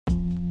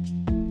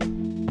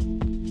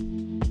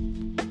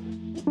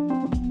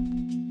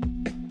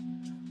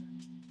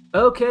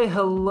Okay,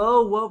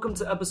 hello. Welcome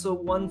to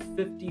episode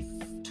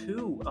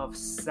 152 of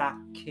Sack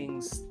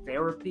Kings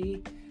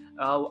Therapy.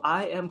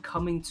 I am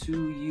coming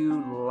to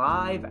you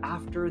live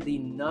after the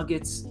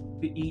Nuggets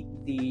beat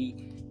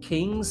the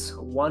Kings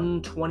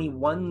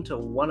 121 to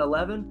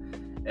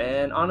 111.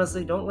 And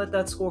honestly, don't let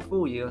that score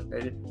fool you.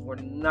 We're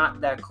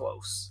not that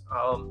close.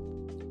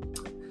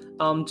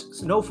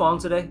 No Fong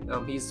today.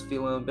 He's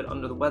feeling a bit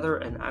under the weather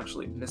and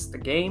actually missed the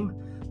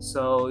game.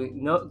 So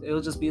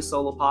it'll just be a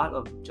solo pod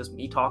of just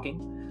me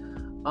talking.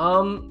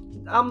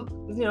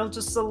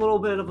 Just a little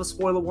bit of a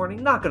spoiler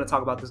warning. Not going to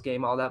talk about this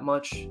game all that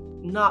much.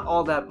 Not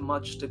all that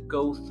much to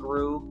go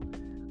through.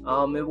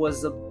 It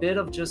was a bit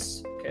of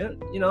just,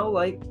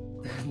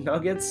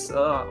 Nuggets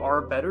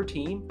are a better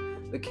team.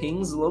 The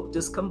Kings look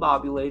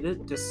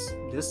discombobulated,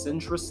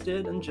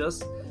 disinterested, and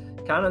just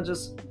kind of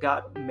just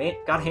got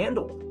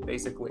handled,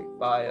 basically,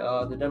 by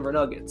the Denver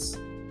Nuggets.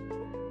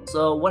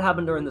 So what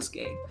happened during this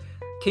game?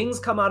 Kings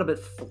come out a bit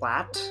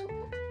flat,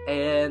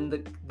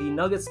 and the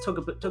Nuggets took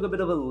a bit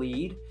of a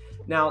lead.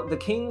 Now, the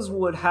Kings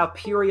would have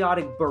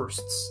periodic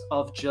bursts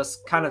of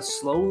just kind of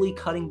slowly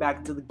cutting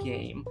back to the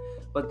game.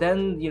 But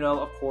then,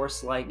 of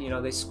course,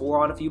 they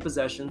score on a few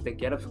possessions, they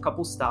get a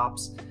couple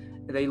stops,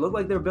 they look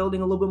like they're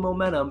building a little bit of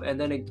momentum, and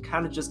then it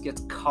kind of just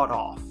gets cut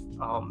off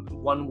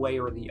one way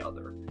or the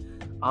other.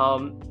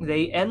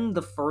 They end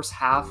the first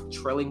half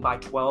trailing by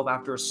 12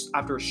 after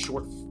a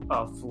short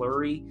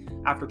flurry,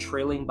 after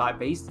trailing by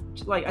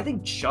I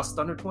think just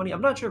under 20.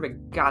 I'm not sure if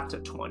it got to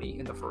 20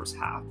 in the first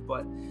half,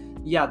 but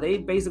yeah, they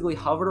basically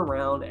hovered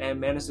around and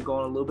managed to go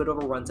on a little bit of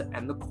a run to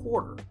end the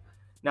quarter.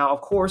 Now,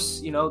 of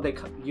course, they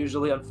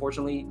usually,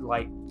 unfortunately,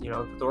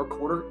 the third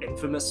quarter,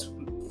 infamous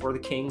for the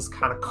Kings,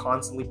 kind of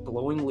constantly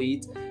blowing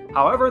leads.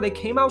 However, they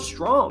came out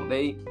strong.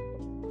 They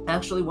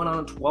actually went on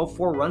a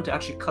 12-4 run to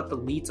actually cut the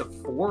lead to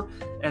 4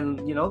 and,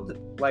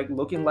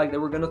 looking like they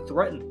were going to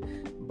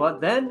threaten.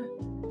 But then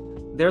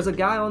there's a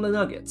guy on the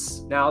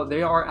Nuggets. Now,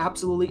 they are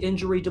absolutely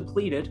injury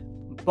depleted,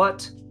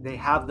 but they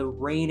have the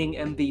reigning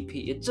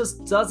MVP. It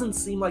just doesn't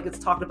seem like it's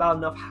talked about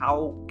enough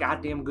how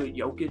goddamn good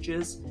Jokic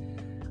is.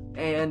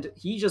 And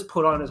he just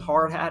put on his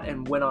hard hat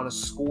and went on a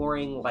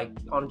scoring,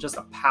 on just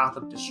a path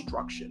of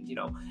destruction,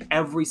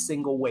 every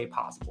single way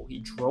possible. He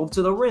drove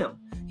to the rim.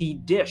 He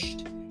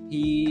dished.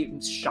 He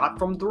shot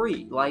from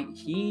 3.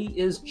 He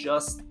is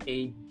just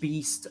a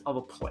beast of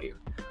a player.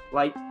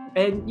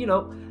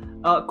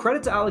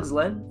 Credit to Alex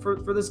Len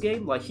for this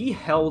game. He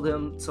held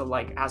him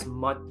to as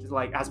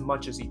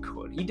much as he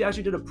could. He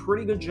actually did a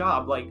pretty good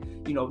job,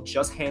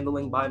 just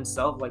handling by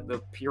himself,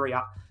 the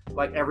period,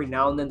 every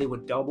now and then they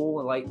would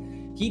double, and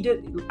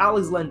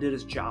Alex Len did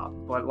his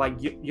job. But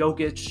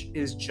Jokic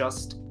is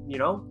just,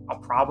 a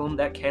problem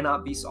that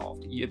cannot be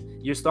solved.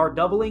 You start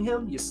doubling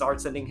him, you start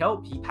sending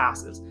help, he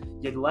passes.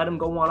 You let him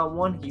go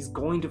one-on-one, he's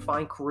going to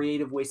find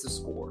creative ways to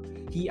score.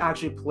 He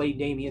actually played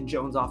Damian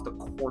Jones off the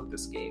court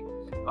this game.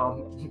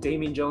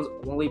 Damian Jones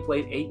only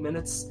played 8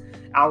 minutes.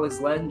 Alex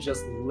Len Alex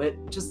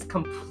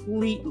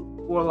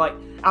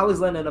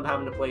Len ended up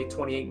having to play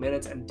 28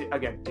 minutes and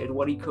did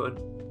what he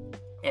could.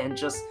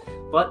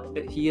 But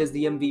he is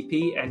the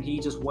MVP, and he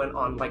just went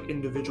on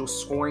individual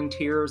scoring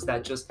tiers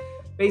that just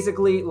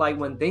basically,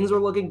 when things are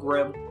looking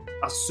grim,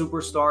 a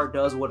superstar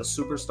does what a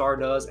superstar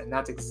does, and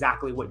that's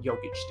exactly what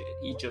Jokic did.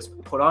 He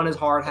just put on his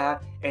hard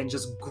hat and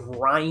just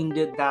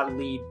grinded that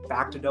lead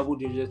back to double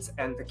digits,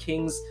 and the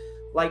Kings,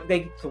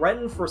 they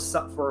threatened for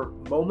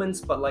moments,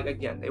 but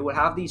again, they would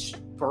have these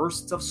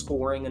bursts of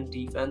scoring and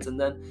defense, and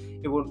then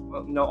it would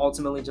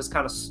ultimately just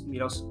kind of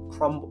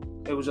crumble.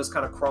 It would just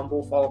kind of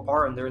crumble, fall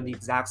apart, and they're in the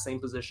exact same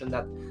position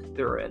that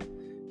they're in.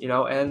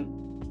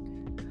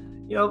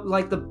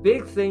 The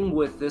big thing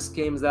with this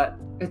game is that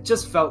it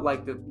just felt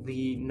like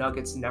the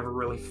Nuggets never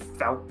really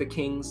felt the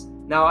Kings.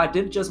 Now, I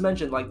did just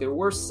mention, there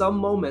were some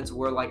moments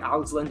where,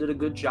 Alex Len did a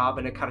good job,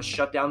 and it kind of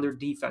shut down their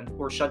defense,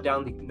 or shut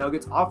down the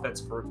Nuggets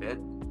offense for a bit.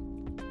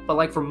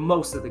 But, for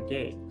most of the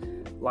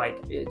game,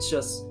 it's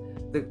just,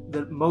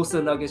 the most of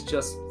the Nuggets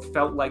just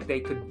felt like they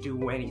could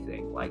do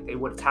anything. They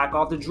would attack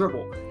off the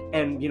dribble,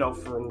 and,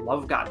 for the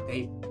love of God,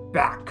 they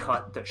back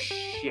cut the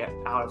shit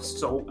out of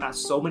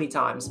so many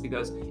times,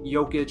 because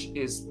Jokic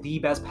is the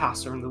best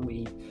passer in the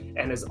league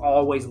and is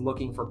always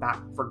looking for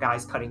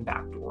guys cutting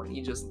backdoor, and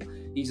he just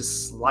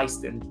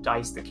sliced and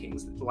diced the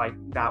Kings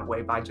that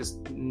way by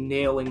just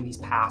nailing these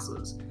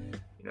passes,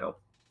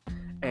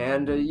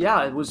 and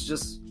it was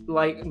just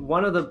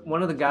one of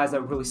the guys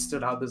that really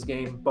stood out this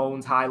game,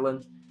 Bones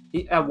Highland.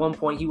 At one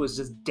point he was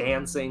just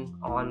dancing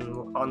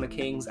on the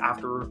Kings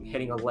after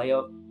hitting a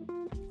layup.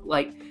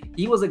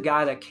 He was a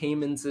guy that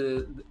came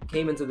into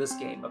this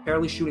game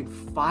apparently shooting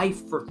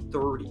 5 for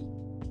 30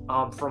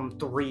 from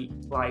 3.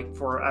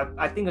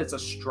 I think it's a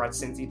stretch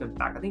since he's been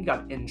back. I think he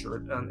got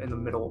injured in the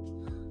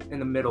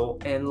middle,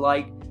 and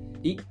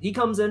he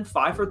comes in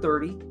 5 for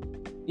 30.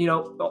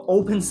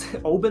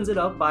 Opens it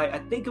up by I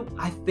think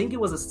it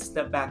was a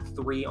step back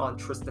 3 on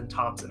Tristan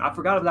Thompson. I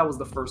forgot if that was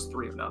the first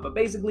 3 or not, but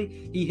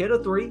basically he hit a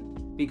 3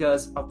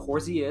 because of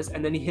course he is,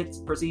 and then he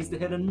proceeds to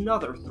hit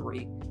another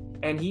 3.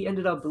 and he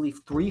ended up, I believe,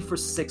 3 for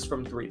 6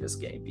 from 3 this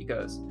game,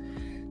 because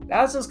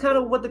that's just kind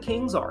of what the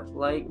Kings are.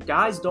 Like,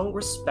 guys don't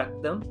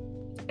respect them,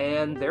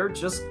 and they're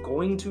just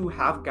going to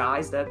have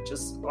guys that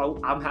just,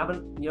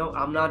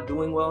 I'm not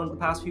doing well in the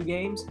past few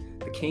games.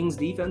 The Kings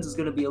defense is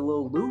going to be a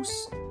little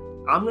loose.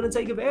 I'm going to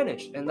take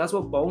advantage. And that's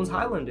what Bones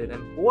Highland did.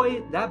 And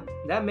boy, that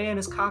man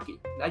is cocky.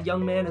 That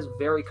young man is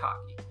very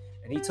cocky.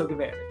 And he took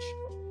advantage.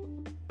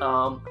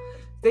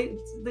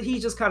 He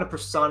just kind of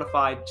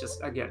personified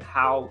just, again,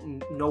 how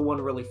no one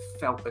really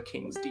felt the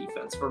Kings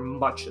defense for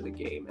much of the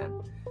game.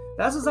 And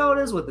that's just how it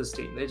is with this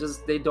team.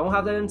 They don't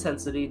have that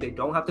intensity. They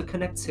don't have the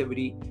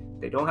connectivity.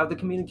 They don't have the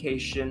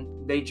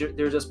communication.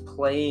 They're just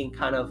playing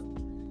kind of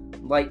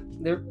like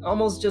they're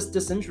almost just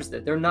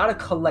disinterested. They're not a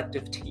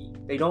collective team.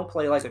 They don't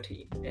play like a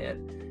team.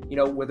 And, you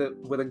know, with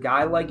a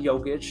guy like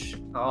Jokic,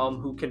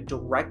 who can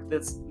direct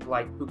this,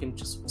 like, who can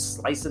just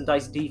slice and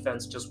dice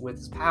defense just with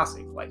his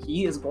passing, like,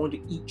 he is going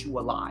to eat you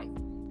alive.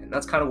 And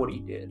that's kind of what he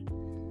did.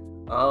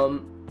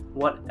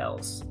 What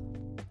else?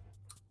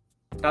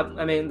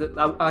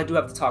 I do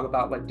have to talk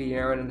about, like,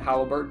 De'Aaron and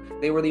Halliburton.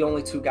 They were the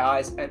only two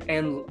guys,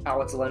 and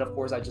Alex Len, of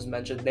course, I just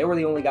mentioned. They were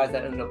the only guys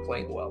that ended up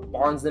playing well.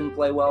 Barnes didn't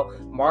play well.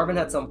 Marvin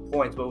had some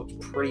points, but it was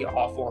pretty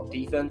awful on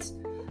defense.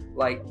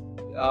 Like,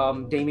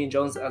 Damian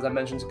Jones, as I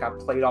mentioned, got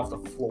played off the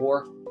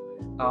floor.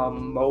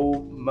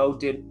 Mo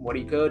did what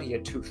he could. He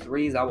had 2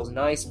 threes. That was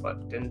nice,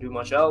 but didn't do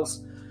much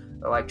else.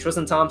 Like,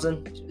 Tristan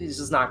Thompson, he's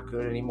just not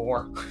good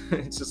anymore.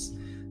 It's just,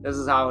 this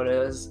is how it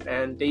is.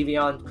 And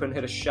Davion couldn't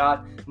hit a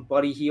shot.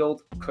 Buddy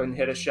Hield couldn't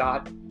hit a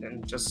shot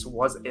and just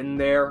was in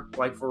there,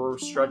 like, for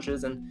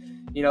stretches.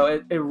 And, you know,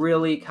 it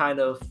really kind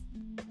of,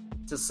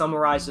 to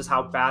summarize just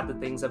how bad the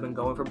things have been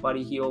going for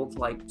Buddy Hield,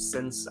 like,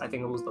 since I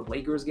think it was the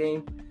Lakers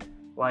game.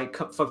 Like,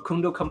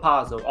 Facundo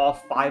Campazzo, all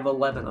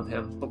 5'11" of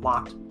him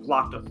blocked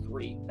a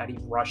 3 that he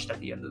rushed at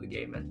the end of the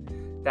game.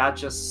 And that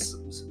just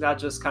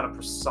kind of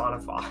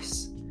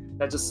personifies,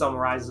 that just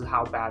summarizes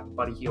how bad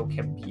Buddy Hield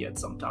can be at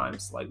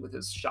sometimes, like, with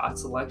his shot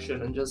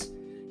selection and just,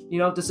 you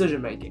know,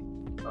 decision making.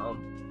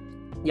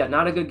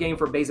 Not a good game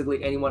for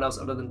basically anyone else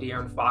other than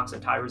De'Aaron Fox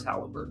and Tyrese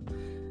Halliburton.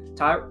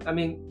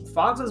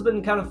 Fox has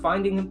been kind of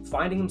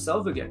finding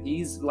himself again.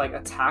 He's, like,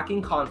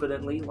 attacking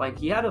confidently. Like,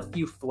 he had a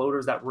few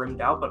floaters that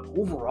rimmed out, but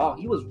overall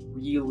he was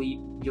really,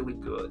 really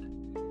good.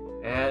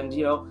 And,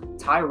 you know,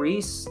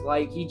 Tyrese,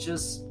 like, he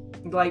just,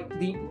 like,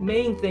 the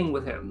main thing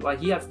with him, like,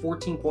 he had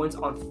 14 points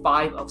on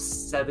 5 of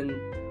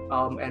 7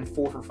 and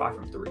 4 for 5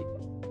 from 3.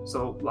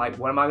 So, like,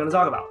 what am I going to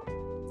talk about?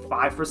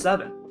 5 for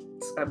 7.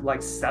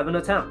 Like, 7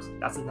 attempts.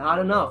 That's not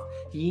enough.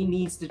 He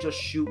needs to just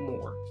shoot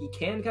more. He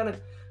can kind of,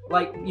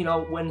 like, you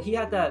know, when he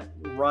had that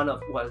run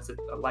of,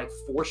 like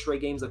 4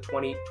 straight games of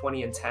 20,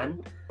 and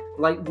 10,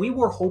 like, we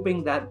were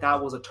hoping that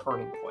was a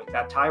turning point,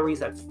 that Tyrese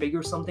had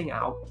figured something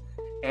out,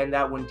 and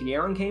that when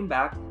De'Aaron came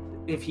back,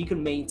 if he could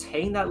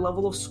maintain that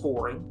level of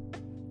scoring,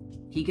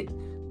 he could,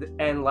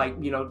 and, like,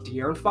 you know,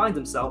 De'Aaron finds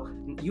himself,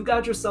 you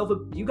got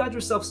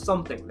yourself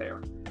something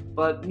there.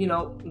 But, you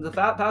know, the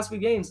past few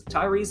games,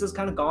 Tyrese has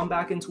kind of gone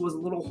back into his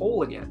little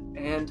hole again,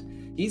 and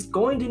he's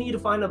going to need to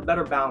find a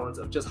better balance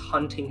of just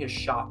hunting his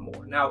shot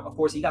more. Now, of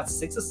course, he got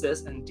 6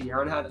 assists, and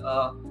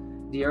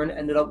De'Aaron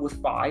ended up with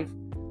 5.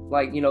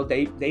 Like, you know,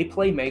 they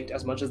play make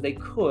as much as they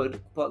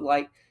could, but,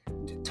 like,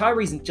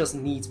 Tyrese just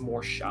needs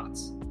more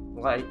shots.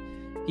 Like,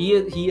 he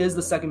is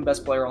the second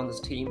best player on this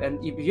team,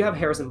 and if you have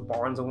Harrison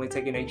Barnes only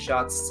taking 8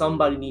 shots,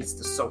 somebody needs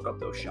to soak up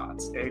those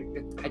shots.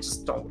 I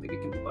just don't think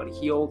it can be Buddy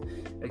Hield.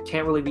 It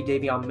can't really be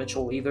Davion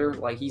Mitchell either.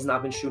 Like, he's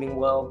not been shooting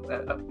well,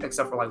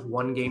 except for, like,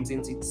 1 game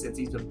since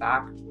he's been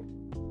back.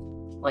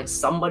 Like,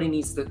 somebody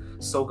needs to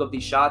soak up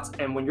these shots,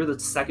 and when you're the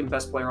second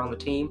best player on the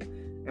team,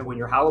 and when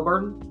you're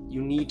Halliburton,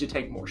 you need to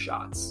take more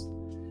shots.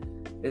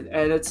 And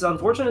it's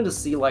unfortunate to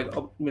see, like,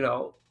 you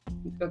know,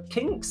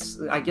 Kings,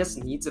 I guess,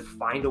 need to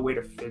find a way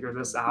to figure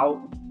this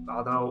out,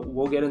 although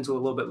we'll get into it a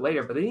little bit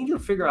later, but they need to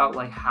figure out,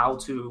 like, how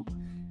to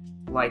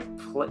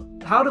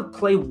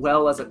play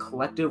well as a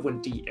collective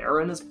when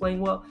De'Aaron is playing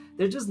well.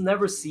 There just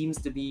never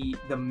seems to be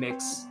the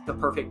mix, the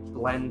perfect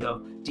blend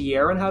of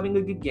De'Aaron having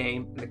a good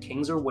game and the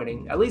Kings are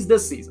winning, at least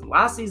this season.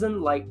 Last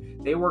season, like,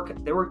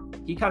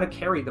 he kind of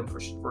carried them for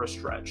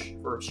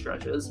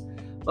stretches,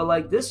 but,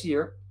 like, this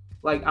year,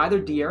 like, either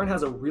De'Aaron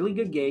has a really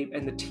good game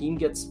and the team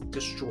gets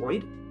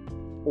destroyed,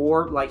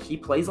 or, like, he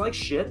plays like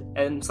shit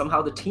and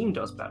somehow the team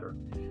does better.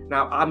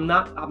 Now, I'm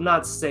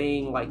not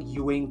saying, like,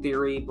 Ewing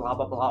theory, blah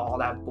blah blah, all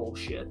that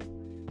bullshit.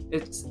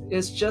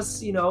 It's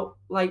just, you know,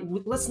 like,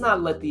 let's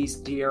not let these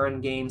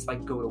De'Aaron games,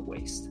 like, go to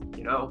waste,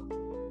 you know.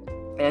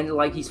 And,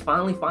 like, he's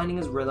finally finding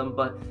his rhythm,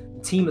 but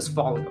the team is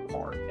falling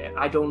apart, and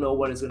I don't know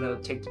what it's gonna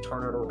take to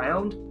turn it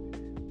around.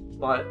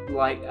 But,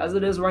 like, as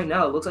it is right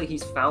now, it looks like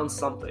he's found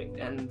something,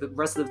 and the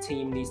rest of the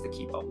team needs to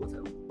keep up with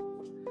him.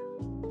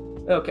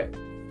 Okay,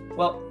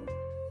 well,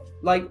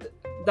 like,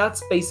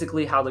 that's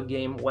basically how the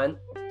game went.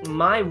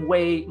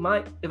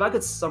 If I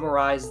could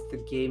summarize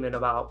the game in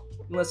about,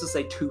 let's just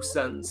say, 2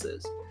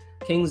 sentences.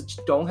 Kings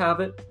don't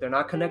have it. They're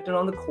not connected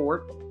on the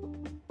court.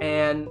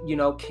 And,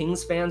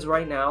 Kings fans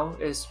right now,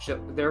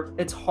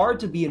 it's hard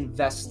to be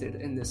invested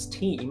in this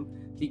team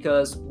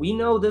because we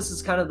know this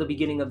is kind of the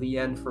beginning of the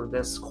end for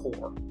this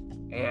core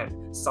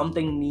and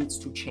something needs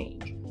to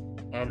change.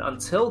 And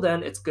until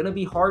then, it's going to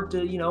be hard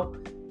to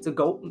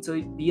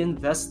be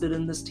invested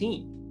in this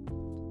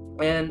team.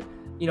 And,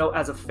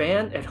 as a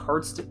fan,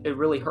 it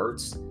really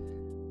hurts.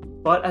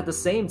 But at the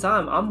same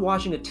time, I'm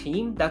watching a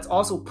team that's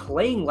also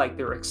playing like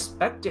they're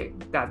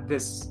expecting that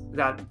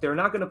they're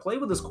not going to play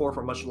with this core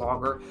for much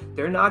longer.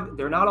 They're not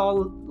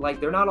all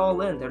in. They're not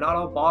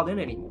all bought in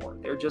anymore.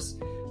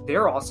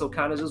 They're also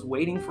kind of just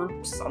waiting for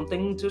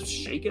something to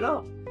shake it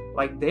up.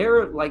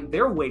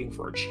 They're waiting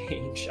for a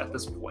change at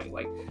this point.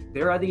 Like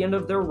they're at the end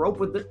of their rope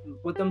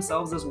with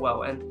themselves as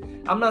well.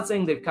 And I'm not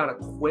saying they've kind of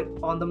quit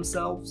on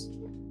themselves,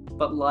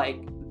 but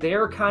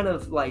they're kind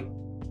of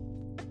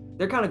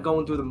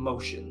going through the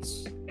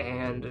motions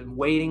and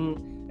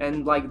waiting,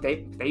 and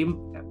they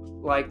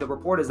the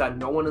report is that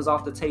no one is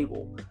off the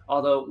table.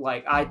 Although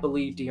I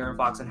believe De'Aaron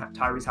Fox and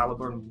Tyrese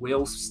Halliburton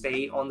will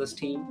stay on this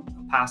team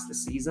past the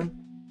season.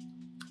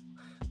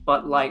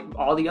 But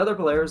all the other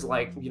players,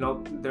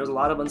 there's a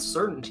lot of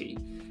uncertainty,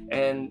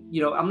 and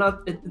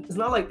it's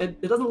not like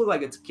it doesn't look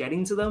like it's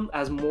getting to them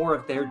as more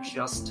if they're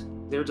just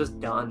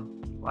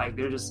done.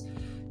 They're just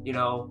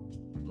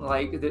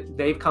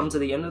they've come to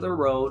the end of the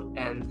road,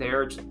 and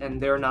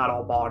they're not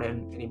all bought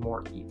in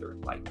anymore either.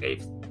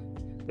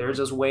 They're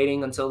just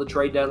waiting until the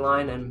trade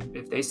deadline, and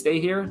if they stay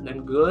here,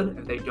 then good.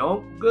 If they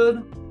don't,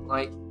 good.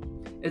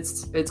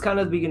 It's kind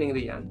of the beginning of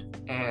the end.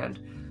 And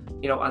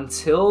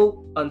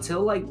until Monty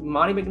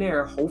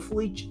McNair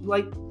hopefully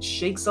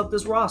shakes up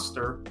this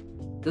roster,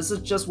 this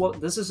is just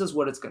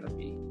what it's gonna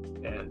be.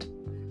 And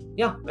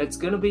yeah, it's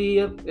gonna be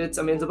it's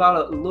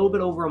about a little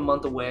bit over a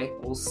month away.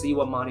 We'll see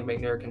what Monty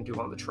McNair can do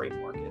on the trade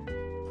market.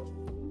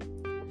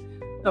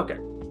 Okay.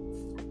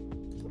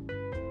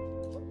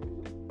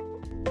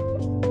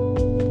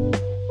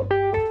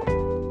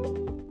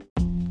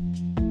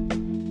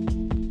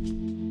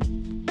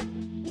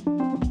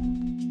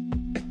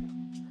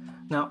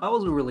 Now, I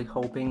was really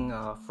hoping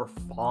for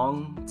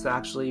Fong to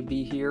actually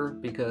be here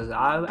because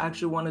I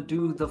actually want to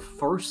do the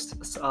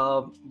first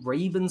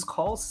Ravens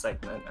call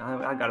segment.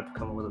 I got to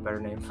come up with a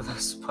better name for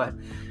this, but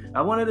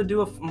I wanted to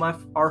do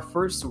our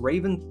first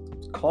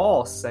Raven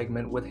call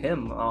segment with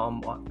him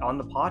on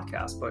the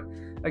podcast. But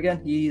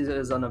again, he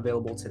is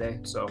unavailable today,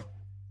 so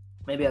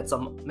maybe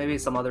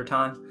some other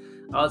time.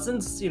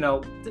 Since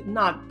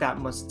not that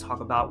much to talk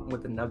about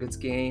with the Nuggets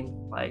game,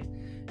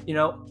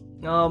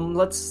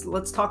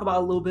 let's talk about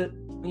a little bit,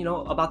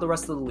 about the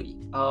rest of the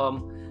league.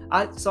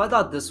 I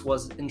thought this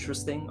was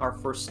interesting. Our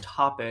first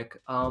topic,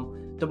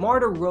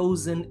 DeMar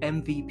DeRozan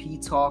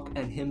MVP talk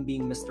and him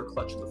being Mr.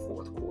 Clutch in the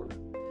fourth quarter.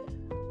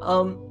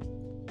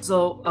 It's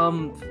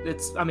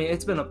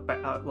been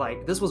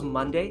this was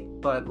Monday,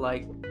 but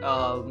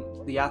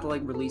The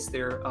Athletic released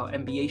their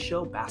NBA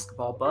show,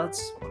 Basketball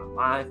Buds, one of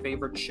my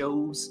favorite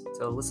shows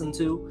to listen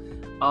to.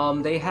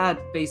 They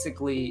had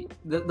basically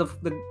the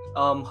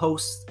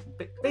host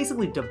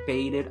basically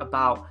debated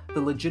about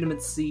the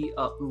legitimacy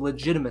of DeMar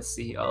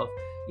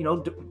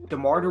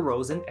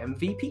DeRozan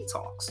MVP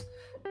talks.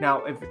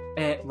 Now,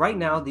 right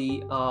now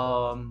the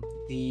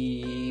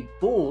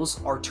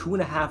Bulls are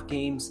 2.5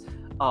 games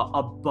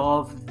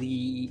above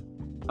the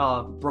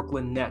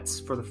Brooklyn Nets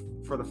for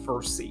the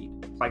first seed.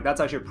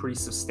 That's actually a pretty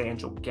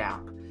substantial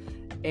gap,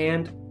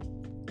 and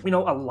a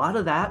lot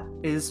of that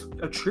is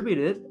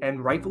attributed,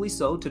 and rightfully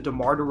so, to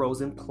DeMar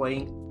DeRozan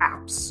playing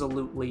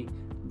absolutely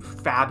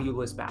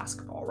fabulous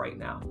basketball right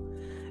now.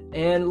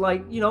 And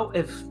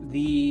if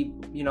the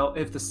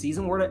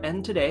season were to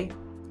end today,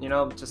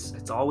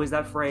 it's always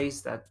that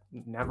phrase that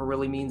never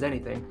really means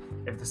anything.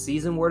 If the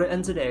season were to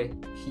end today,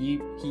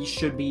 he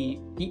should be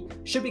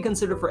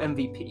considered for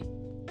MVP.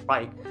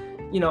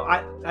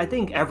 I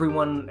think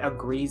everyone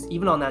agrees,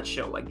 even on that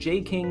show. Jay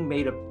King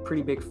made a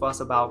pretty big fuss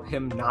about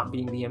him not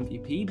being the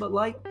MVP, but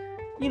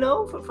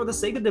for the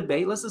sake of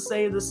debate, let's just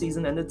say the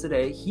season ended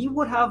today, he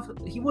would have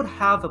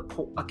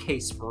a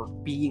case for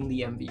being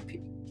the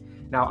MVP.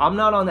 Now, I'm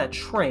not on that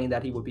train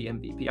that he would be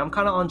MVP. I'm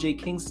kind of on Jay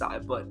King's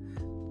side, but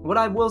what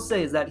I will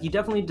say is that he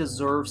definitely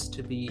deserves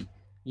to be,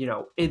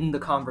 in the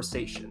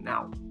conversation.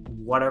 Now,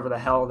 whatever the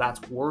hell that's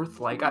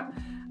worth,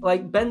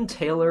 Ben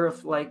Taylor,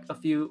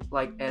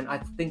 and I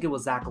think it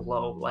was Zach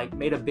Lowe,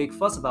 made a big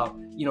fuss about,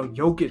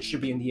 Jokic should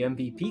be in the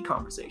MVP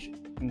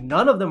conversation.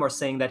 None of them are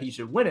saying that he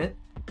should win it,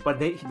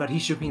 but he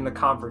should be in the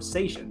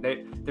conversation.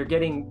 They're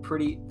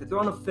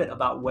throwing a fit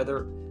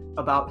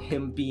about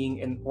him being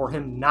in or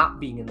him not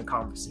being in the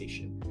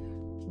conversation.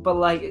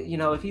 But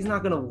if he's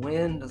not gonna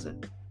win, does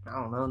it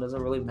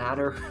really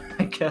matter?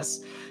 I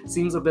guess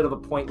seems a bit of a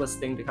pointless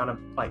thing to kind of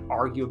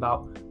argue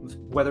about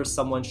whether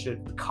someone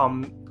should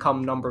come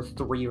number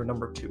 3 or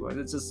number 2. And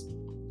it's just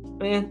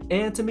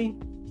and to me.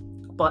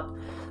 But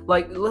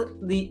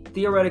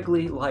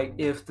theoretically,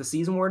 if the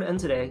season were to end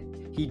today,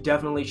 he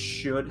definitely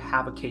should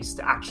have a case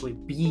to actually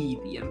be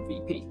the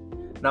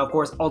MVP. Now, of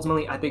course,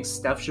 ultimately, I think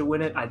Steph should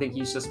win it. I think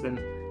he's just been,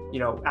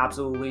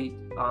 absolutely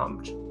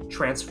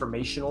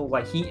transformational.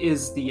 Like, he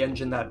is the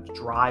engine that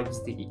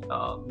drives the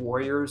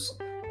Warriors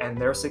and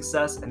their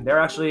success, and they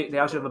actually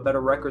have a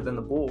better record than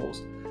the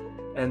Bulls.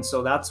 And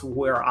so that's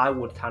where I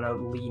would kind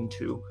of lean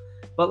to.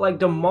 But like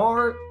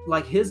DeMar,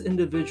 like his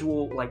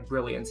individual like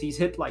brilliance, he's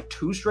hit like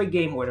 2 straight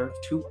game winners,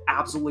 2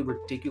 absolutely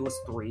ridiculous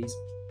threes.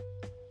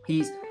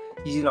 He's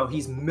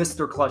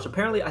Mr. Clutch.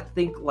 Apparently, I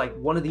think like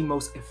one of the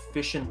most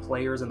efficient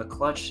players in the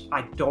clutch.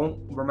 I don't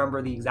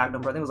remember the exact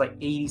number. I think it was like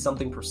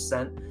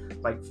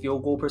 80-something% like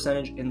field goal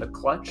percentage in the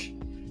clutch,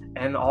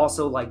 and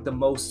also like the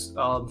most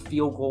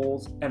field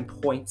goals and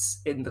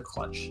points in the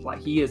clutch. Like,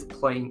 he is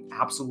playing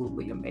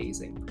absolutely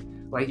amazing.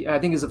 Like, I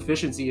think his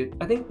efficiency,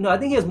 I think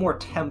he has more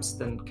attempts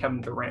than Kevin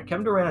Durant.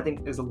 Kevin Durant, I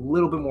think, is a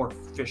little bit more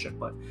efficient,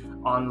 but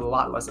on a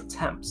lot less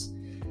attempts.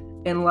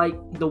 And like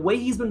the way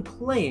he's been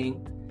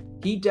playing,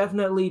 he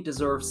definitely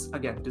deserves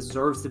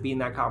to be in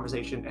that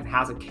conversation and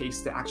has a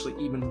case to actually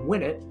even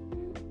win it.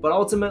 But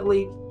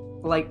ultimately,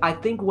 like, I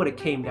think what it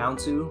came down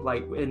to,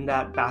 like in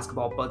that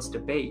basketball buds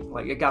debate,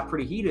 like it got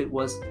pretty heated,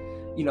 was,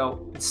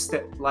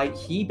 like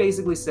he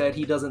basically said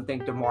he doesn't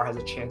think DeMar has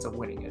a chance of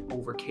winning it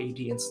over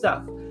KD and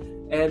Steph.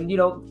 And,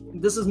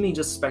 this is me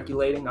just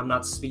speculating. I'm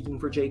not speaking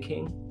for Jay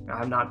King.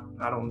 I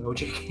don't know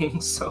Jay King.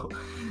 So,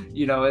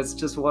 it's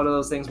just one of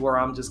those things where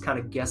I'm just kind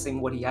of guessing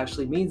what he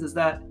actually means. Is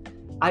that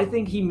I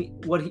think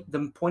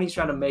the point he's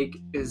trying to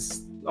make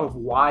is of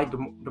why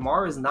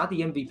DeMar is not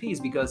the MVP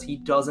is because he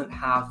doesn't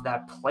have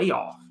that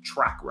playoff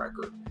track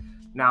record.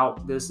 Now,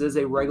 this is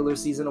a regular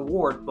season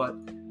award, but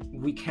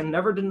we can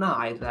never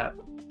deny that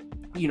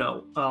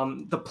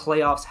the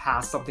playoffs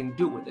has something to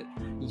do with it.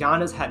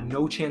 Giannis had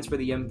no chance for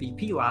the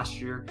MVP last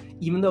year,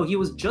 even though he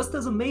was just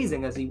as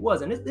amazing as he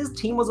was. And his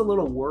team was a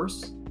little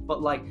worse,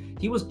 but like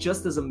he was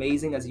just as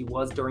amazing as he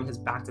was during his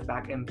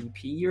back-to-back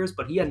MVP years,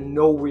 but he had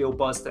no real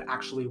buzz to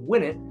actually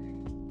win it.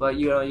 But,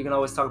 you can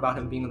always talk about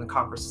him being in the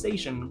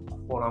conversation,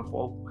 quote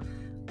unquote.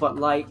 But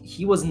like,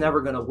 he was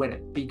never going to win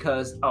it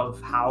because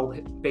of how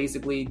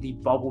basically the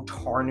bubble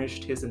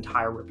tarnished his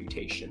entire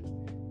reputation.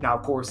 Now,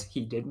 of course,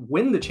 he did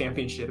win the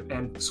championship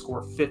and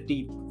score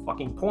 50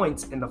 fucking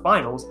points in the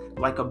finals,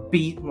 like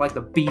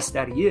the beast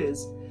that he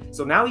is.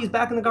 So now he's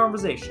back in the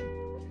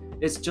conversation.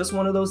 It's just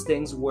one of those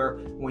things where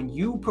when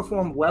you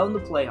perform well in the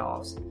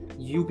playoffs,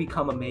 you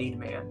become a made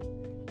man.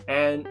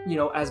 And,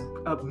 as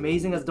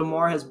amazing as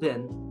DeMar has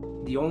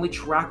been, the only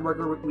track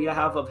record we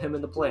have of him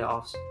in the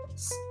playoffs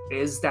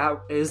is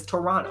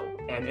Toronto.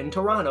 And in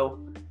Toronto,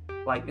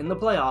 like in the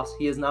playoffs,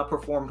 he has not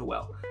performed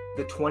well.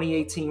 The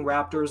 2018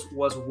 Raptors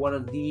was one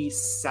of the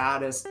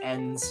saddest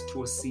ends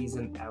to a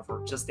season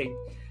ever. Just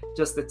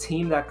a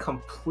team that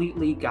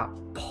completely got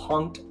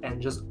punked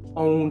and just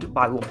owned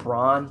by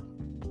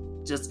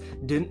LeBron. Just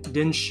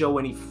didn't show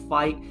any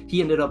fight.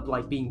 He ended up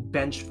like being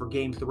benched for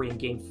Game 3 and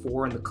Game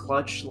 4 in the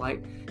clutch.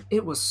 Like,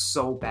 it was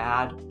so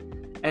bad.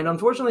 And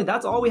unfortunately,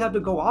 that's all we have to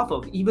go off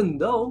of, even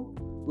though,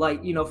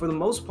 like, for the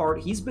most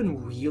part, he's been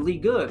really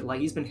good. Like,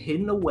 he's been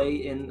hidden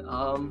away in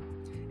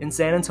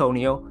San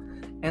Antonio.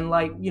 And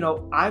like,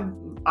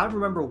 I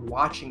remember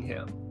watching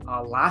him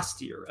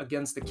last year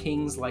against the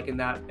Kings, like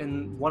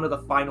in one of the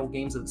final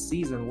games of the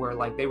season where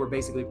like they were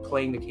basically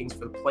playing the Kings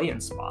for the play-in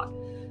spot.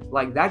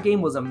 Like, that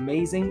game was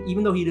amazing.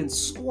 Even though he didn't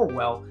score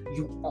well,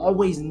 you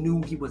always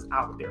knew he was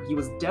out there. He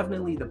was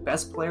definitely the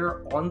best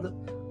player on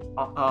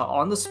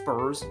the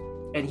Spurs,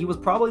 and he was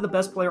probably the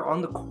best player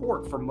on the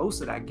court for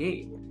most of that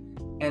game.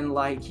 And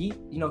like he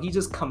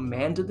just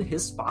commanded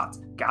his spots,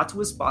 got to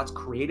his spots,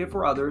 created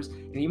for others.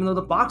 And even though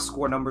the box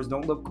score numbers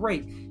don't look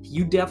great,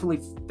 you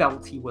definitely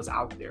felt he was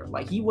out there.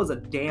 Like, he was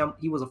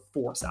a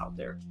force out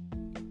there.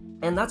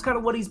 And that's kind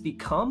of what he's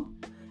become.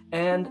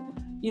 And,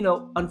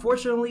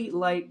 unfortunately,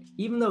 like,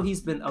 even though he's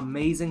been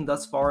amazing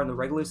thus far in the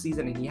regular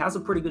season, and he has a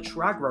pretty good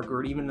track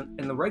record even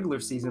in the regular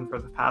season for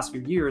the past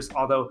few years,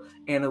 although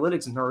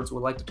analytics nerds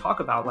would like to talk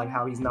about like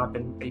how he's not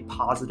been a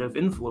positive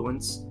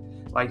influence.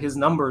 Like, his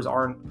numbers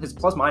his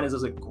plus minus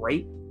isn't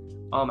great.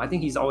 I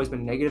think he's always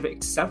been negative,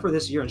 except for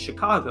this year in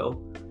Chicago.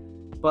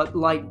 But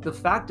like, the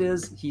fact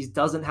is, he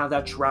doesn't have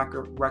that track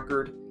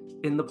record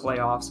in the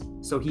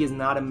playoffs, so he is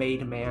not a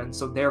made man.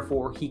 So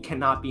therefore, he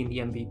cannot be in the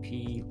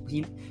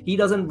MVP. He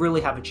doesn't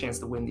really have a chance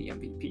to win the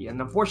MVP.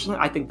 And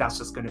unfortunately, I think that's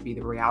just going to be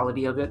the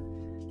reality of it.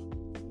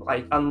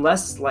 Like,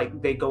 unless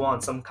like they go on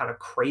some kind of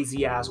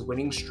crazy ass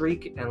winning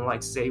streak and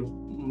like say,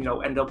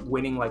 end up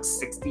winning like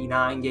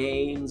 69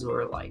 games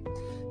or like,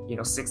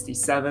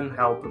 67,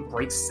 how it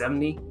breaks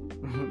 70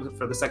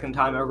 for the second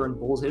time ever in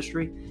Bulls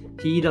history,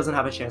 he doesn't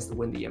have a chance to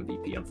win the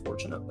MVP,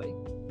 unfortunately,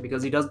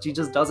 because he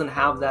just doesn't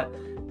have that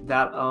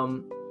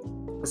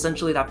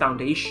essentially that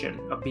foundation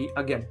of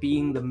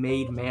being the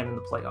made man in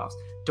the playoffs.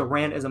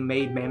 Durant is a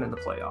made man in the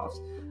playoffs.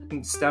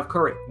 And Steph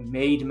Curry,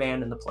 made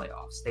man in the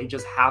playoffs. They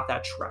just have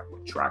that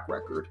track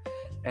record,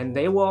 and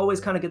they will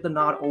always kind of get the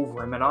nod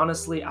over him. And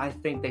honestly, I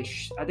think they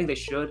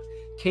should.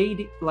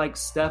 KD, like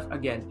Steph,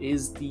 again,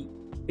 is the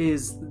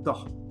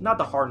not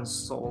the heart and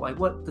soul, like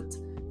what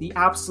the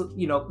absolute,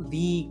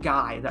 the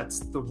guy that's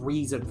the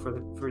reason for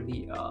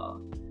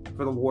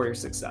for the Warriors'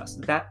 success.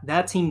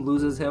 That team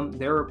loses him,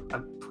 they're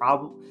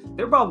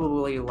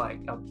probably like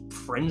a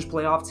fringe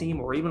playoff team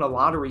or even a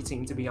lottery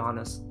team, to be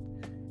honest.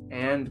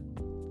 And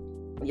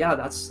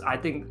yeah, I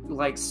think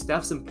like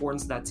Steph's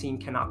importance to that team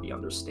cannot be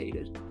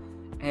understated.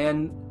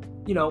 And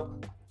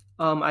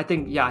I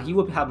think he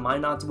would have my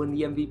nod to win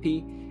the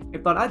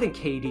MVP, but I think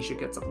KD should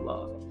get some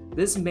love.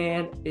 This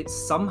man,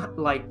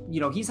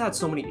 he's had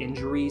so many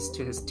injuries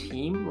to his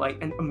team.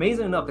 And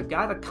amazing enough, the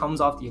guy that comes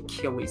off the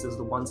Achilles is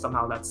the one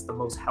somehow that's the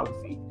most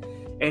healthy.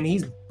 And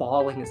he's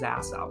balling his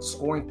ass out,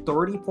 scoring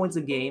 30 points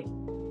a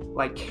game,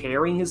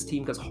 carrying his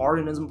team because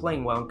Harden isn't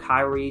playing well and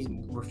Kyrie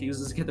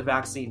refuses to get the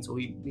vaccine. So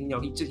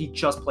he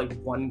just played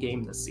one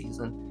game this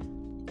season.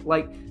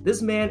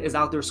 This man is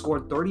out there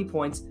scoring 30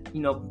 points,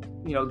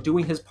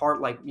 doing his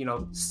part,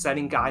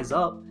 setting guys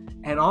up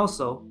and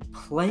also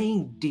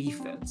playing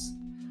defense.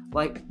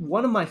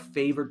 One of my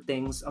favorite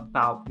things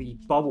about the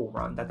bubble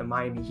run that the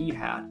Miami Heat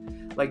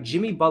had,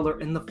 Jimmy Butler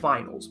in the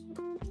finals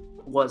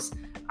was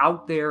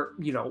out there,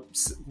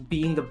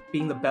 being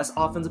the best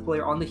offensive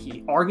player on the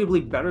Heat,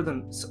 arguably better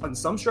than, on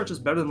some stretches,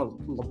 better than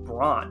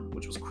LeBron,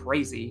 which was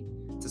crazy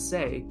to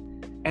say,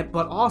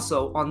 but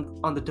also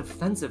on the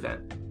defensive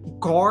end,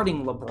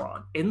 guarding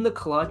LeBron in the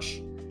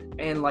clutch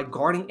and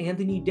guarding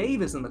Anthony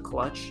Davis in the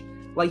clutch.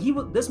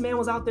 This man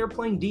was out there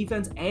playing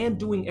defense and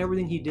doing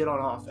everything he did on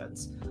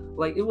offense.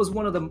 It was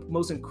one of the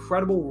most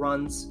incredible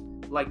runs,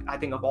 I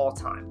think, of all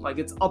time.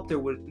 It's up there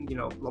with,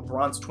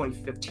 LeBron's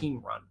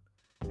 2015 run.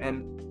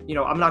 And,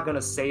 I'm not going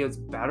to say it's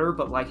better,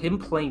 but him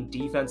playing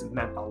defense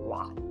meant a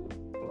lot.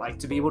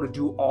 To be able to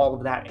do all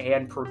of that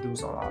and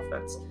produce on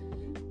offense.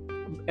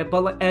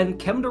 And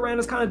Kevin Durant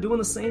is kind of doing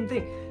the same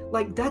thing.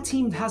 That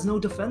team has no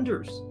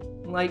defenders.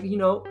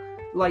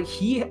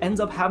 He ends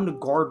up having to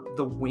guard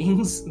the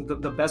wings,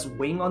 the best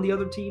wing on the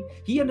other team.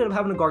 He ended up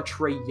having to guard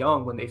Trae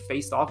Young when they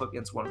faced off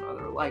against one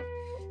another.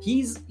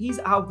 He's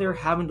out there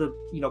having to,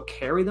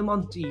 carry them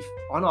on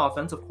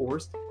offense, of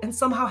course, and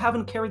somehow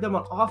having to carry them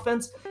on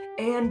offense,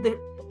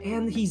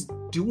 and he's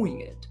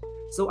doing it.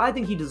 So I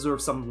think he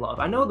deserves some love.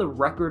 I know the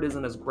record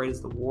isn't as great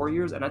as the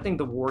Warriors, and I think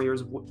the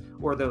Warriors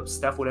or the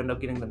Steph would end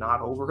up getting the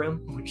nod over him,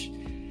 which,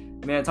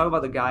 man, talk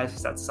about the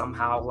guys that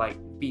somehow,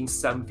 being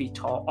 7 feet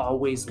tall,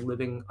 always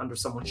living under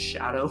someone's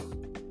shadow.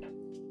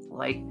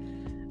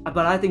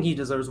 But I think he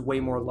deserves way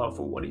more love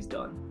for what he's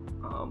done.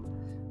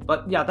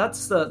 But yeah,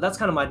 that's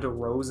kind of my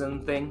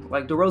DeRozan thing.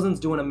 DeRozan's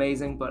doing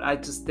amazing, but I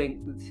just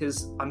think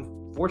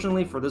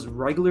unfortunately for this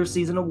regular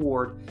season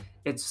award,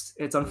 it's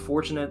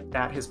unfortunate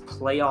that his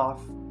playoff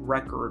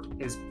record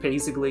is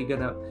basically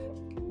gonna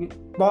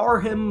bar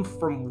him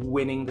from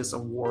winning this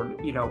award,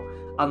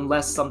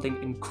 unless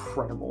something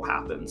incredible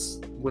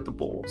happens with the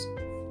Bulls.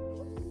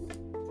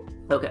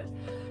 Okay.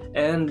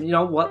 And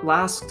what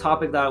last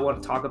topic that I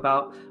want to talk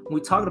about,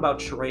 we talked about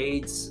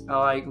trades.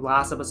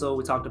 Last episode,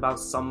 we talked about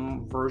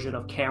some version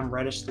of Cam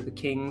Reddish to the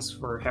Kings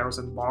for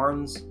Harrison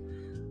Barnes.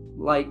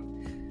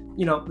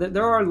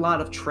 There are a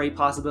lot of trade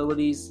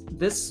possibilities.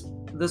 This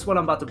one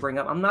I'm about to bring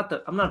up, I'm not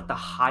the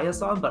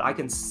highest on, but I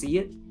can see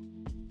it.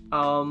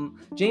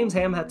 James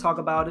Ham had talked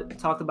about it,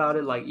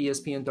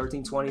 ESPN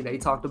 1320, they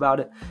talked about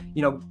it.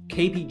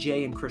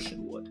 KPJ and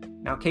Christian Wood.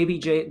 Now,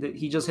 KPJ,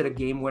 he just hit a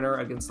game winner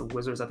against the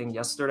Wizards, I think,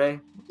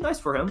 yesterday. Nice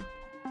for him.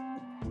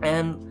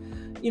 And,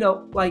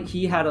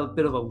 he had a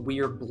bit of a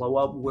weird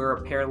blow-up where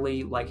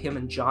apparently, him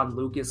and John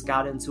Lucas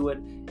got into it,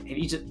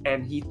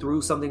 and he threw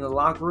something in the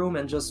locker room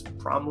and just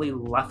promptly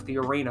left the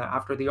arena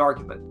after the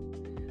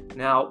argument.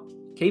 Now,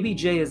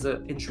 KPJ is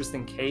an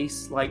interesting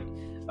case.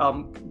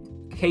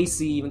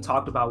 KC even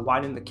talked about why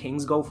didn't the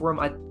Kings go for him.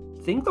 I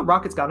think the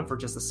Rockets got him for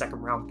just a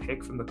second-round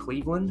pick from the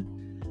Cleveland.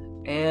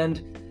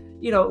 And,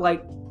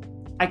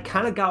 I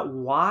kind of got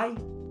why,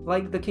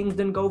 the Kings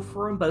didn't go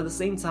for him, but at the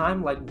same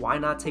time, why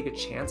not take a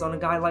chance on a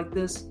guy like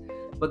this?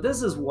 But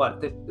this is I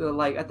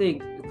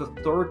think the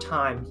third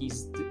time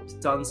he's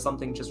done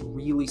something just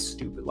really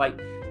stupid.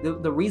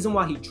 The reason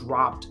why he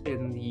dropped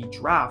in the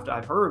draft,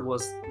 I've heard,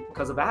 was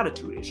because of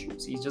attitude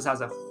issues. He just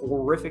has a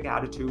horrific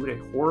attitude, a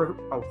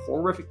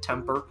horrific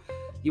temper.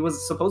 He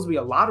was supposed to be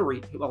a lottery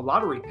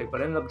pick,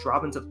 but ended up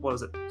dropping to,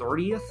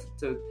 30th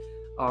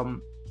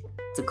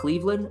to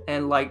Cleveland.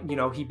 And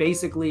he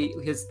basically,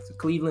 his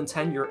Cleveland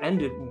tenure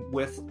ended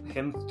with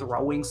him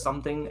throwing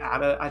something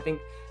at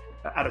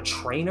a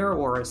trainer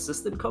or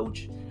assistant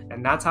coach.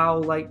 And that's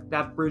how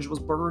that bridge was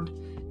burned.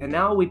 And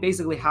now we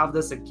basically have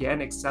this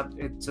again, except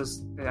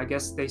I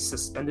guess they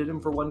suspended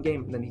him for one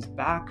game and then he's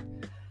back.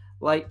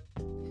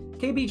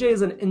 KPJ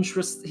is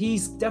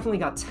he's definitely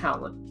got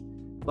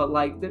talent, but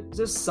there's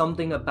just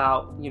something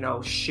about,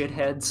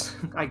 shitheads,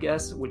 I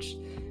guess, which,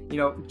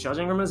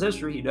 judging from his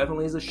history, he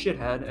definitely is a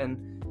shithead,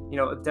 and,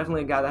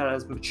 definitely a guy that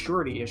has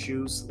maturity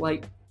issues.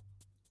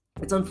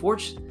 It's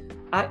unfortunate.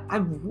 I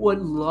would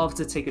love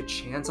to take a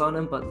chance on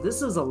him, but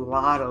this is a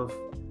lot of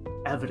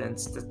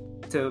evidence to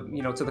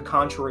the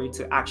contrary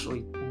to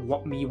actually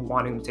me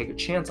wanting to take a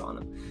chance on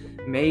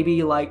him.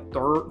 Maybe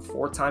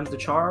 4 times the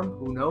charm,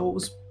 who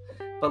knows?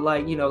 But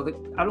I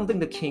don't think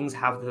the Kings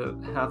have the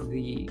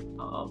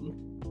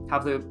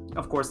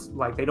of course,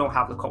 like, they don't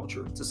have the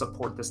culture to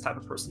support this type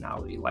of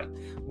personality. Like,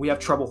 we have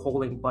trouble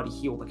holding Buddy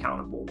Hield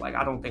accountable. Like,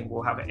 I don't think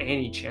we'll have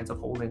any chance of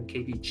holding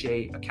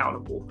KPJ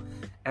accountable.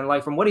 And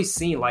like, from what he's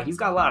seen, like, he's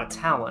got a lot of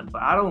talent,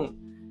 but I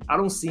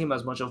don't see him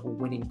as much of a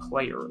winning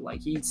player.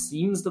 Like, he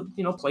seems to,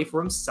 play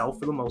for himself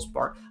for the most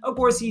part. Of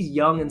course, he's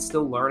young and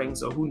still learning,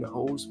 so who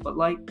knows? But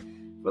like,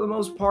 for the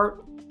most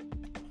part,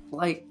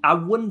 like, I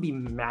wouldn't be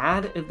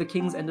mad if the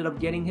Kings ended up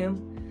getting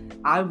him.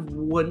 I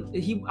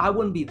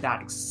wouldn't be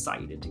that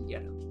excited to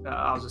get him.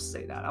 I'll just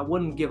say that. I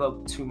wouldn't give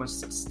up too much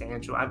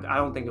substantial. I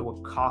don't think it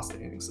would cost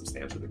anything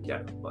substantial to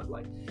get him. But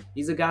like,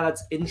 he's a guy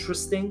that's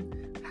interesting,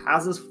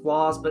 has his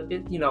flaws, but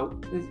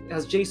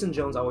as Jason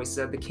Jones always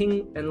said, the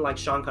King and like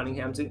Sean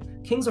Cunningham too,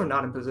 Kings are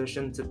not in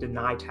position to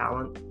deny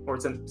talent or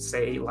to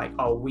say like,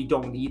 oh, we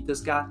don't need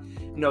this guy.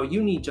 No,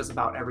 you need just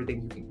about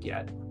everything you can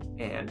get.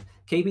 And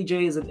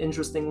KPJ is an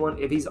interesting one.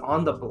 If he's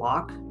on the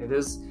block, if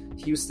his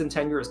Houston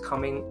tenure is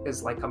coming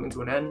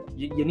to an end,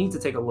 you need to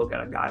take a look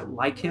at a guy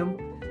like him.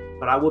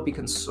 But I would be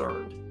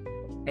concerned.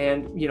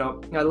 And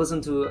I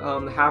listened to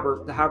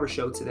the Haber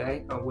show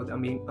today with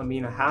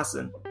Amin El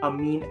Hassan,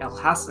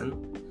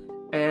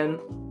 and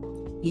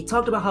he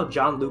talked about how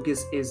John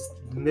Lucas is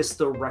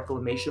Mr.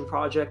 Reclamation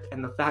Project,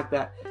 and the fact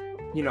that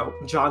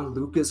John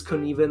Lucas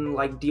couldn't even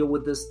like deal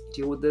with this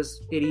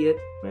idiot.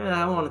 I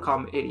don't want to call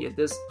him an idiot.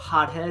 This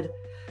hothead.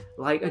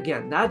 Like,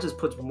 again, that just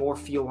puts more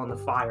fuel on the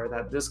fire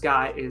that this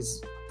guy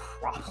is a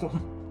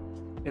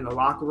problem in the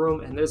locker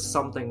room, and there's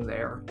something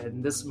there,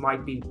 and this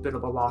might be a bit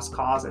of a lost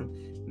cause,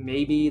 and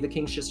maybe the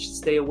Kings should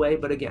stay away.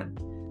 But again,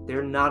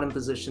 they're not in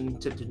position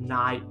to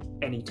deny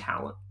any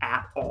talent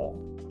at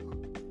all.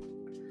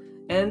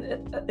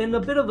 And in a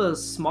bit of a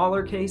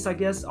smaller case, I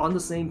guess, on the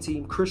same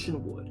team,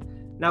 Christian Wood.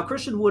 Now,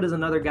 Christian Wood is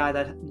another guy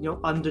that,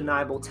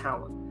 undeniable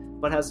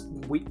talent, but has,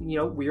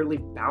 weirdly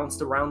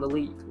bounced around the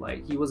league.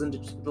 Like, he was in,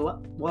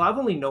 I've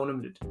only known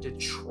him in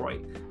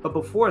Detroit, but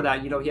before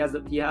that,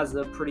 he has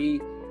a pretty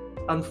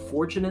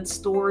unfortunate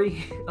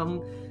story.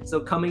 So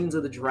coming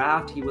into the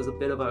draft, he was a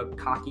bit of a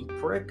cocky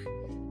prick,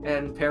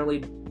 and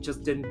apparently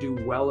just didn't do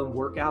well in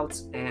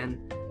workouts,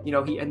 and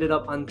he ended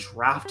up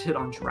undrafted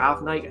on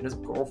draft night, and his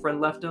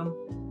girlfriend left him.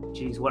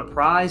 Jeez, what a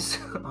prize.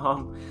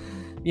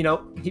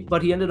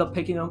 But he ended up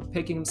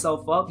picking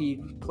himself up.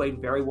 He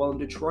played very well in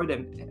Detroit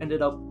and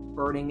ended up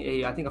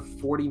earning I think a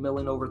 $40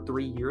 million over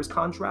 3 years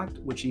contract,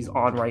 which he's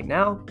on right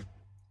now.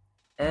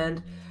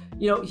 And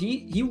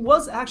he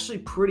was actually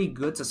pretty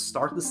good to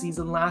start the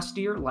season last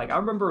year. Like, I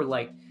remember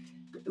like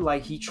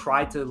he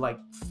tried to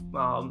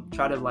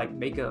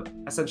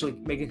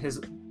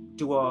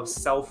do a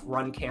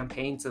self-run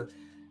campaign to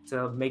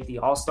make the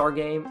All-Star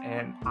game,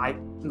 and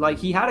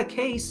he had a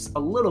case a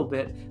little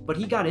bit, but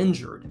he got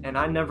injured, and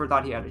I never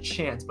thought he had a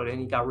chance, but then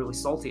he got really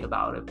salty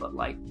about it. But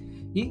like,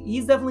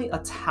 he's definitely a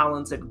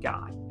talented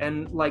guy,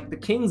 and like, the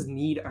Kings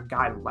need a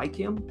guy like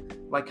him,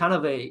 like kind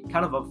of a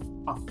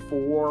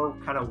four,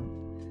 kind of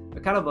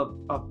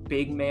a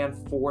big man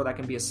four that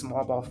can be a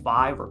small ball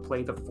five or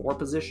play the four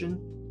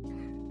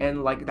position,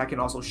 and like that can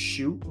also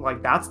shoot.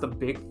 Like, that's the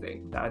big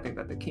thing that I think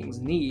that the Kings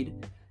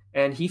need,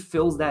 and he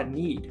fills that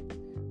need.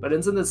 But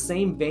it's in the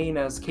same vein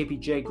as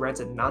KPJ,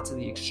 granted not to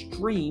the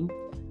extreme.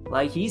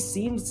 Like, he's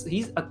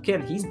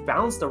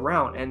bounced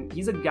around, and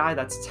he's a guy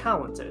that's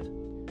talented.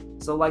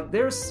 So like,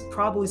 there's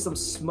probably some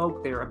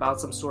smoke there about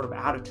some sort of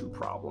attitude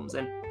problems.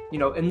 And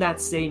in that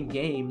same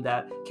game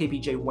that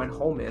KPJ went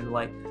home in,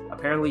 like,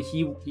 apparently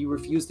he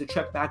refused to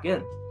check back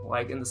in,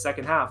 like, in the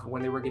second half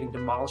when they were getting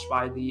demolished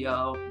by the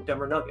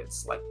Denver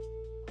Nuggets. Like,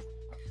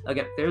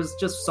 again, there's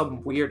just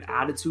some weird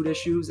attitude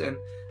issues. And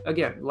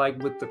again, like,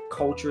 with the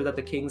culture that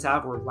the Kings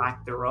have, or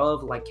lack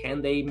thereof, like,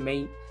 can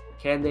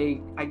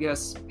they, I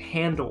guess,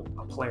 handle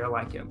a player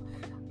like him?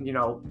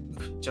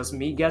 Just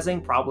me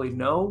guessing, probably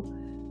no.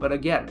 But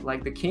again,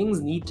 like, the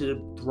Kings need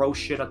to throw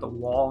shit at the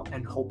wall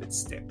and hope it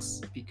sticks,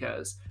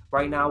 because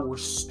right now we're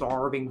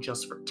starving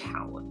just for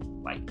talent.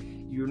 Like,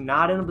 you're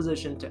not in a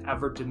position to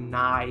ever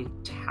deny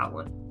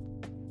talent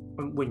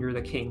when you're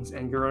the Kings,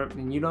 and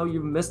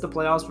you've missed the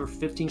playoffs for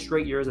 15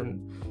 straight years,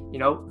 and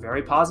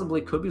very possibly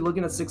could be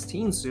looking at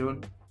 16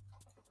 soon.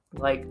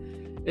 Like,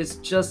 it's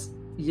just,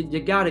 you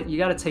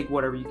gotta take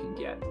whatever you can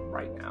get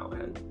right now.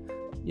 And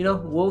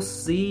we'll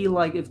see,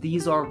 like, if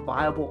these are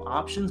viable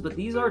options, but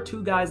these are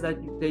two guys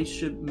that they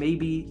should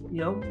maybe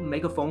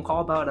make a phone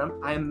call about.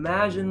 I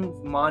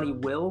imagine Monty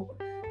will,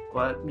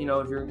 but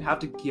if you have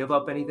to give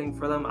up anything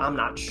for them, I'm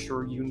not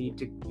sure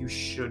you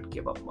should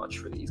give up much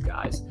for these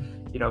guys,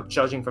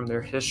 judging from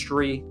their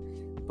history.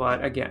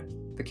 But again,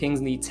 the Kings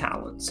need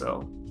talent,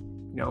 so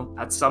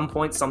at some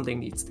point something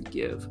needs to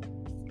give.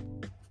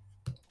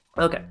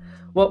 Okay,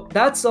 well,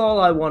 that's all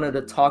I wanted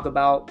to talk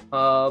about.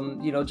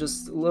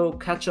 Just a little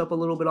catch up a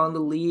little bit on the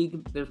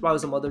league. There's probably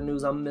some other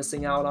news I'm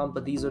missing out on,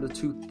 but these are the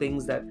two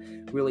things that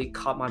really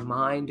caught my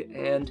mind.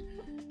 And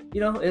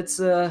it's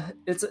a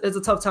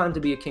tough time to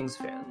be a Kings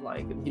fan.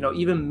 Like,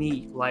 even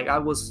me, like, I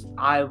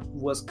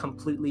was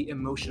completely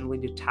emotionally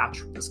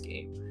detached from this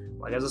game.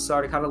 Like, I just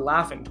started kind of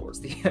laughing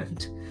towards the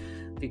end.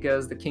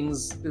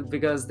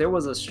 because there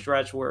was a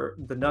stretch where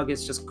the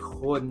Nuggets just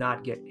could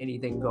not get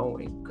anything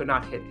going, could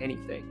not hit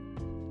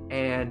anything,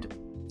 and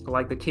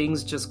like the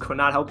Kings just could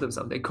not help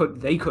themselves. They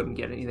couldn't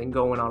get anything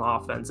going on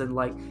offense, and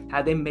like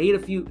had they made a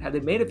few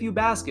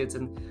baskets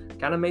and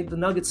kind of made the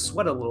Nuggets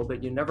sweat a little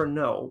bit, you never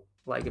know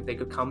like if they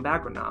could come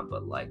back or not.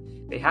 But like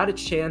they had a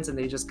chance and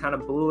they just kind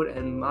of blew it,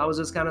 and I was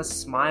just kind of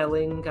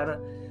smiling, kind of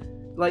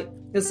like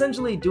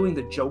essentially doing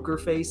the Joker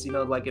face,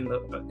 like in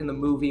the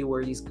movie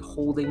where he's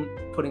putting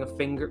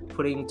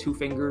two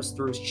fingers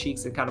through his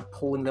cheeks and kind of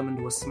pulling them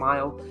into a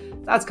smile.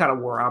 That's kind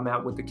of where I'm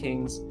at with the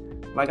Kings.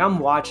 Like I'm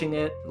watching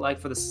it like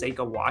for the sake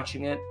of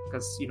watching it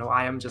because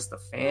I am just a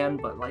fan,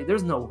 but like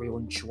there's no real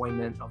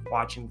enjoyment of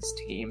watching this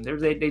team.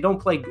 They don't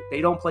play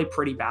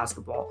pretty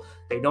basketball.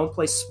 They don't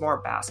play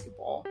smart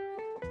basketball,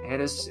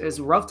 and it's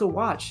rough to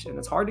watch, and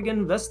it's hard to get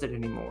invested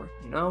anymore.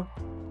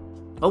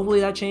 Hopefully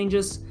that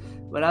changes,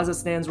 but as it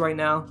stands right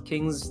now,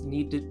 Kings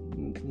need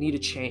a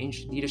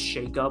change, need a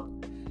shake up,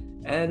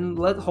 and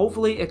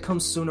hopefully it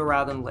comes sooner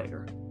rather than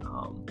later.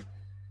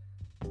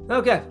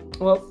 Okay,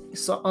 well,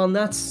 so on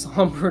that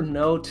somber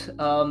note,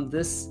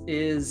 this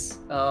is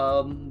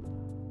the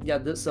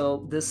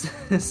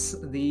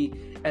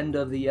end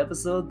of the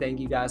episode. Thank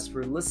you guys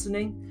for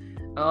listening.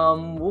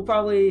 I'll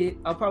probably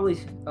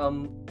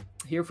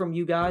hear from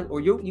you guys,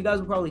 or you guys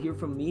will probably hear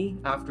from me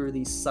after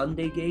the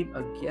Sunday game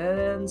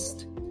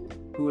against,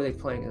 who are they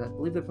playing? I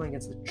believe they're playing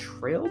against the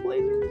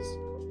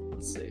Trailblazers.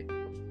 Let's see.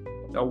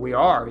 Oh, we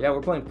are. Yeah,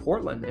 we're playing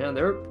Portland. Yeah,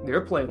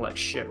 they're playing like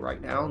shit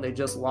right now. They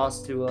just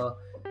lost to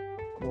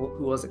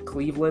who was it?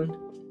 Cleveland.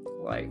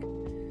 Like,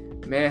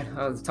 man,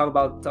 talk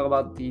about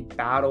the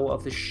battle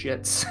of the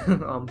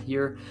shits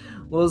here.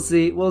 We'll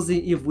see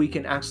if we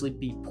can actually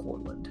beat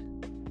Portland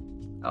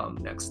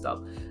next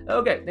up.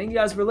 Okay, thank you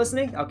guys for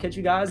listening. I'll catch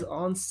you guys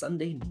on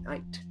Sunday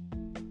night.